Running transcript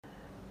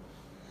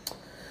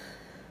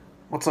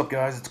What's up,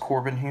 guys? It's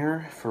Corbin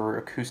here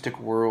for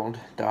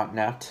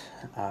AcousticWorld.net,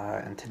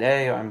 and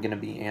today I'm going to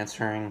be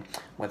answering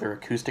whether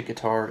acoustic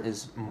guitar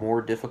is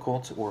more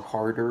difficult or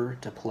harder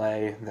to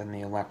play than the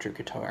electric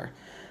guitar.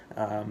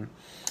 Um,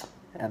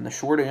 and the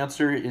short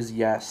answer is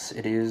yes,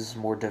 it is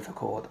more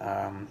difficult,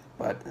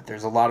 but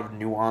there's a lot of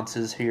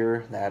nuances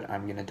here that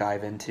I'm going to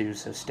dive into,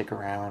 so stick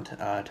around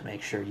to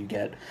make sure you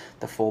get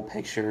the full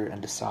picture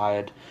and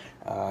decide,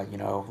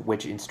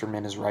 which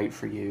instrument is right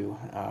for you.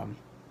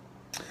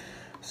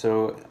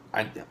 So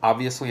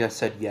obviously I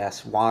said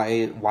yes.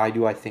 Why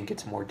do I think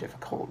it's more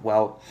difficult?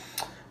 Well,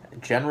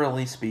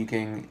 generally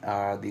speaking,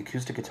 the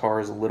acoustic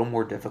guitar is a little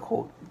more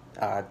difficult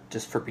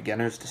just for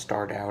beginners to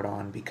start out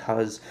on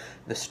because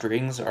the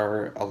strings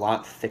are a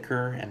lot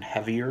thicker and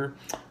heavier,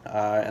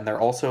 and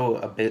they're also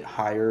a bit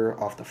higher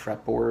off the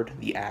fretboard.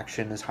 The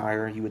action is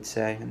higher, you would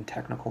say, in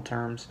technical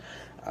terms,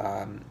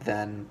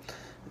 than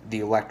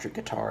the electric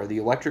guitar. The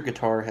electric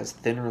guitar has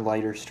thinner,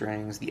 lighter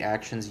strings. The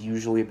action's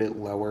usually a bit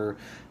lower,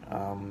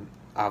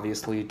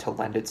 obviously to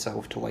lend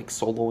itself to like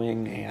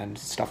soloing and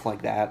stuff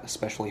like that,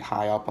 especially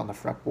high up on the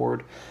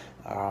fretboard.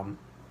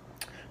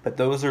 But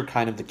those are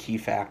kind of the key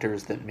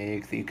factors that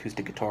make the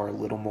acoustic guitar a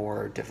little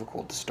more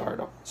difficult to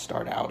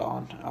start out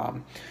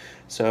on.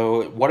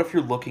 So what if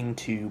you're looking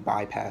to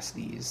bypass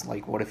these?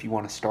 Like, what if you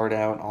want to start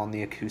out on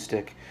the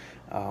acoustic,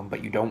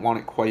 but you don't want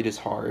it quite as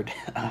hard?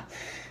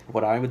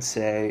 What I would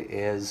say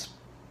is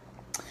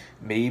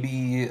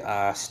maybe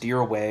steer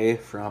away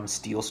from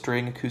steel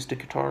string acoustic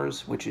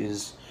guitars,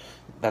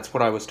 that's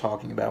what I was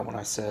talking about when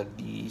I said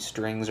the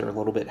strings are a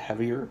little bit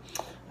heavier.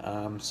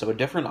 So a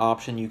different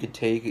option you could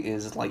take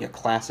is like a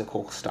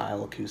classical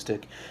style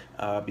acoustic,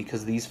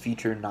 because these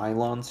feature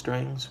nylon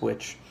strings,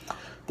 which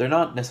they're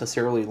not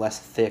necessarily less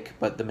thick,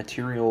 but the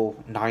material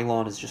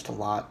nylon is just a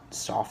lot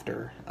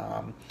softer.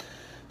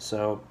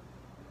 So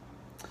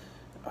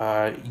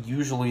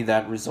usually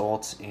that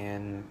results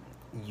in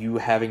you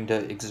having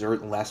to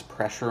exert less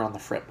pressure on the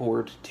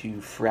fretboard to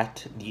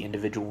fret the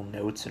individual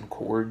notes and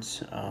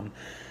chords.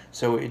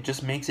 So it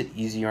just makes it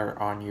easier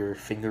on your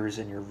fingers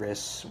and your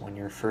wrists when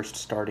you're first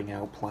starting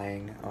out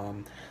playing.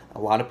 A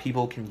lot of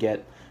people can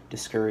get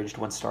discouraged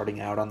when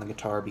starting out on the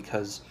guitar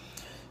because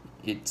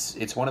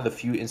it's one of the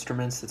few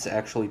instruments that's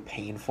actually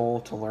painful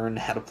to learn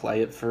how to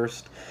play at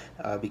first,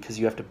 because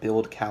you have to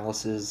build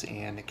calluses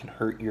and it can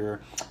hurt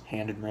your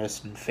hand and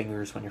wrist and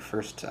fingers when you're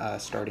first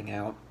starting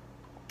out.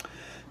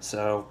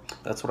 So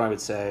that's what I would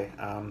say.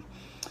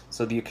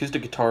 So the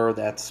acoustic guitar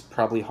that's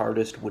probably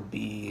hardest would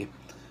be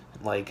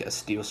like a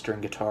steel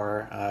string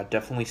guitar.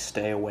 Definitely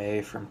stay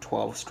away from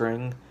 12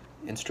 string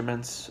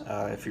instruments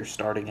if you're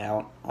starting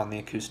out on the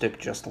acoustic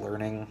just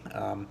learning.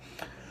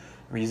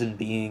 Reason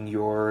being,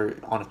 you're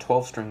on a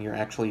 12 string, you're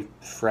actually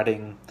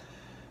fretting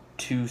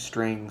two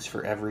strings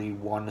for every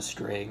one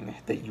string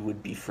that you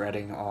would be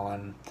fretting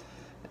on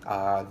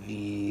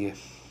the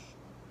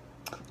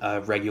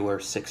regular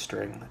 6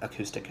 string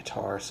acoustic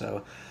guitar.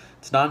 So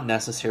it's not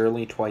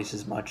necessarily twice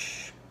as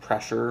much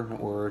pressure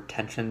or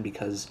tension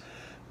because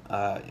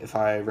if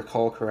I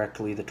recall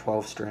correctly, the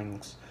 12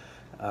 strings,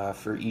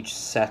 for each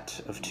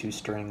set of 2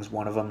 strings,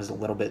 one of them is a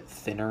little bit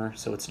thinner,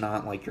 so it's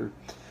not like you're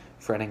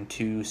fretting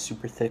 2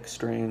 super thick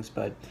strings,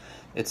 but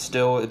it's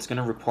going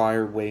to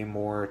require way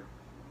more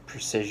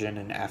precision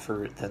and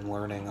effort than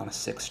learning on a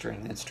 6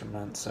 string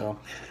instrument. So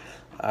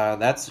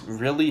that's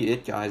really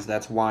it, guys.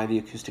 That's why the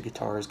acoustic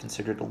guitar is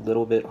considered a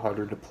little bit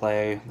harder to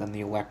play than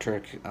the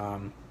electric.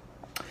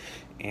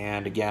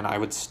 And again, I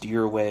would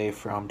steer away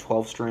from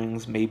 12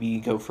 strings, maybe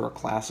go for a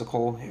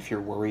classical if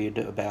you're worried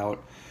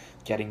about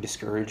getting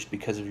discouraged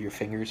because of your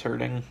fingers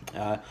hurting.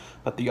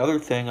 But the other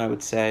thing I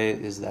would say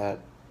is that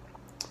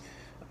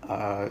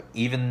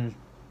even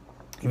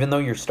though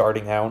you're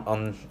starting out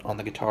on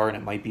the guitar and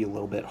it might be a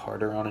little bit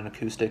harder on an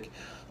acoustic,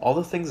 all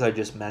the things I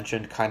just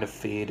mentioned kind of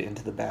fade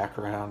into the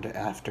background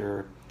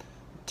after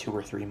 2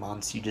 or 3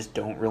 months. You just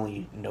don't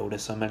really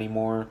notice them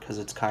anymore because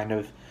it's kind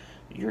of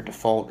your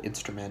default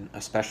instrument,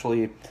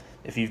 especially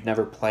if you've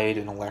never played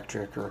an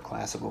electric or a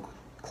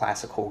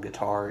classical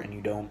guitar and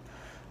you don't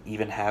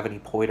even have any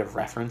point of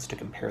reference to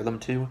compare them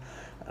to.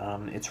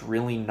 It's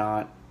really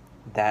not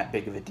that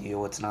big of a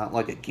deal. It's not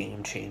like a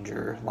game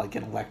changer like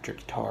an electric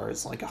guitar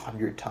is like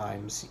 100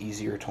 times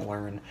easier to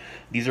learn.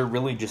 These are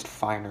really just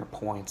finer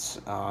points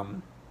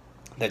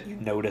that you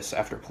notice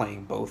after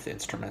playing both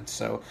instruments.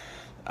 So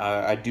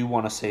I do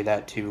want to say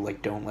that too,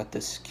 like, don't let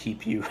this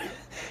keep you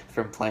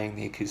from playing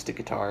the acoustic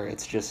guitar.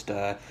 It's just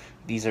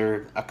these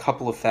are a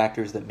couple of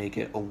factors that make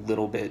it a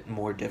little bit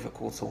more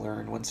difficult to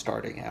learn when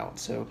starting out.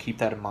 So keep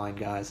that in mind,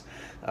 guys.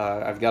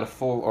 I've got a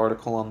full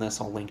article on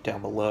this. I'll link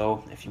down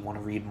below if you want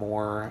to read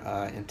more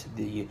into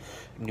the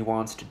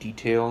nuanced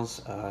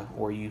details,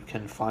 or you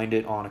can find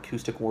it on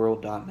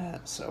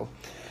acousticworld.net. So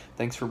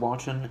thanks for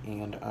watching,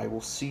 and I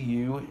will see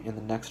you in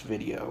the next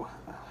video.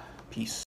 Peace.